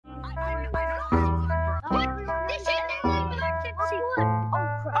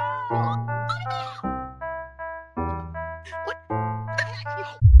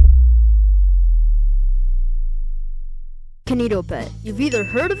KinitoPET. You've either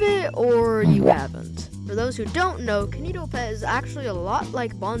heard of it or you haven't. For those who don't know, KinitoPET is actually a lot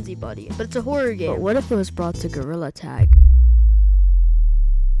like Bonzi Buddy, but it's a horror game. But what if it was brought to Gorilla Tag?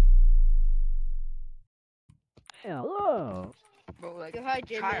 Hello. Bro, like, Yo, hi,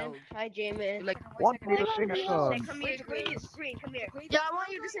 J-Man. child. Hi, J-Man. Like, Want me to sing a song? Come here, Green. Green, come here. Yeah, I want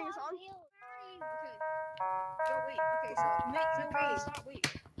you to sing a song. Yo, wait. Okay, so wait.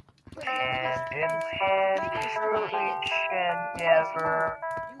 And in hand reach endeavor.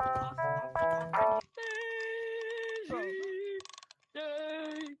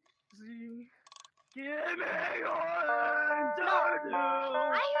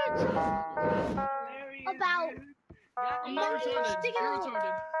 About I'm not retarded. You're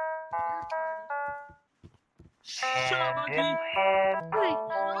retarded. Shut up, monkey.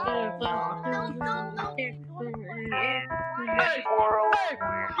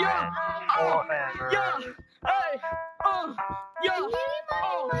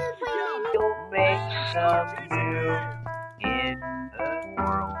 You'll make some new in the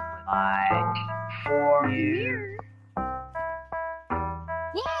world I for you.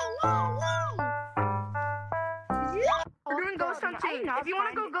 We're doing ghost hunting. If you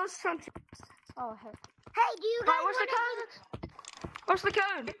want to go ghost hunting. Oh, hey. Hey, do you guys What's the code? What's the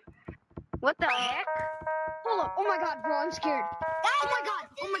code? What the heck? Hold up. Oh my god, bro, I'm scared. Oh my god.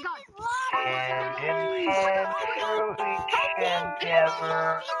 Oh my god. And in hand through each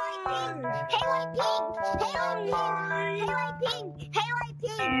endeavor. Hey, light pink. Hey, light pink. Hey, light pink. Hey, light pink. Hey, light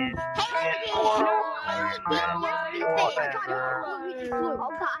pink. Hey, light pink. Oh my god. We just flew.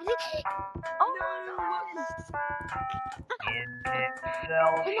 Oh god. Oh my god. In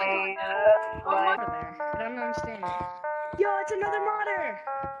itself ain't a I fight. don't understand. Yo, it's another modder.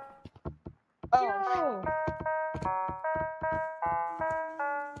 Yo.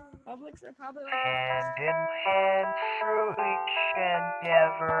 Public's a public. Hand in hand through each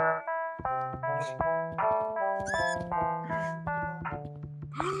endeavor.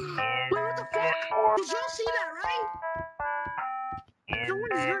 Wait, what the fuck? Did y'all see that, right?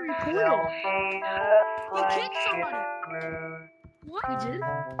 Someone is very recorded. He kicked somebody. What? He did?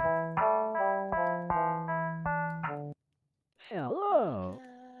 Hello.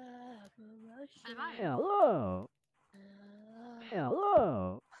 Hello.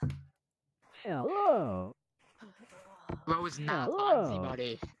 Hello. Hello. Bro, it's not Hello. Bonzi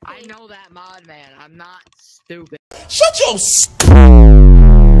Buddy. I know that mod, man. I'm not stupid. Shut your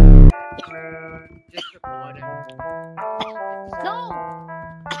Just record it. No.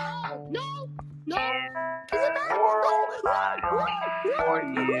 No. No. Is it that? For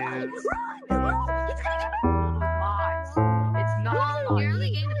you. It's not No, You're only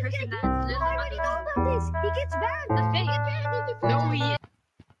getting the person that's I already know about this. He gets banned. No, he is.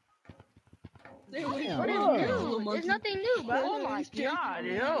 There's nothing new, bro. Oh my god,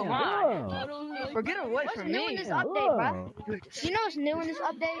 yo, man. Bro, get away What's from new in me. this update, bro? You know what's new in this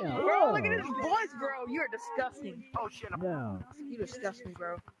update? Bro, look at his voice, bro. You're disgusting. Oh shit, No. you disgusting,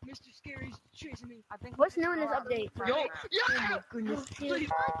 bro. Mr. Scary's chasing me. I think. What's new in this update? Yo, Oh my goodness. please.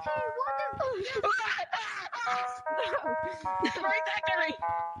 Right back at me.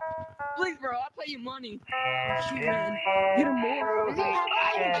 Please, bro, I'll pay you money. And in man. hand Get him more. through each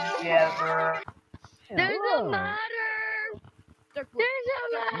endeavor. There's a matter. There's a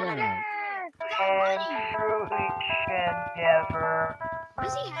matter. And through each endeavor. What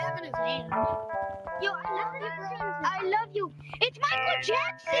does he have in his hand? Yo, I love you. It's Michael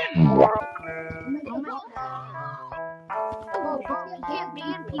Jackson. World Oh, you can't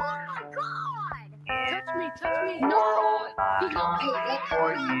ban people. Oh my god. Touch me. No. He's for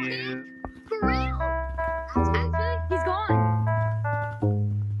gone. you. For real? Actually, he's gone.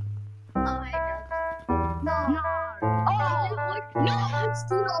 Oh, hey, no. Oh, no.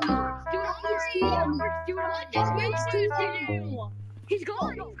 Dude, He's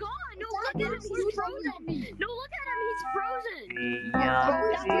gone. No, look at him. He's frozen. No, look at him. He's frozen. Beyond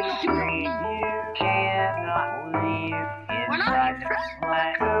you cannot leave inside my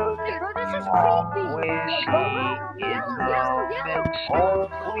coat. Bro, this is creepy. Always be in the whole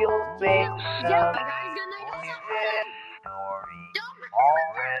wheel big Yeah, sun. guys, good night. Story Don't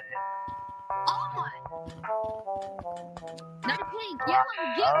already. Not pink. Yellow.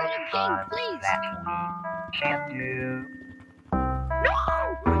 Get rid of pink, please. That we can't do. No!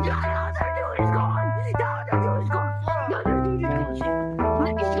 The other dude is gone! The other dude is gone! The other dude is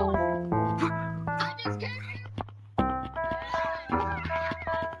gone! He's gone! I just can't!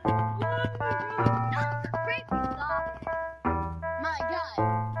 That's creepy stuff! My god!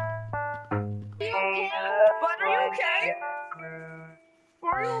 But are you okay?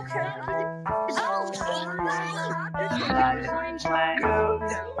 Are you okay? Oh,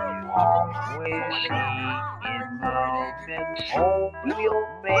 moments. Hope we'll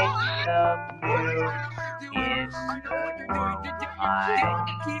make some new life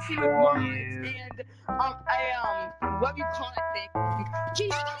for you. What you call it thing?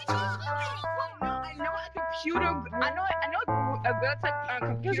 Jeez, I know a computer. I know a website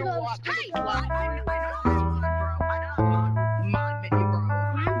computer walk. Hey, I know mod menu, bro.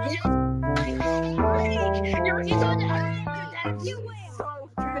 You're so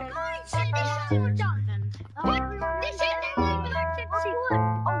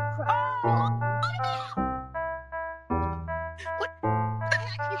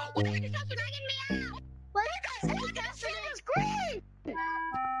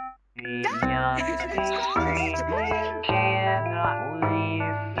The young baby cannot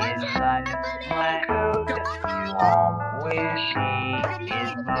live inside my coat. You always see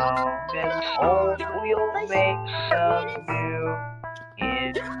in moments. Hope we'll make some new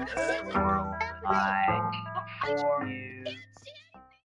in the world life for you.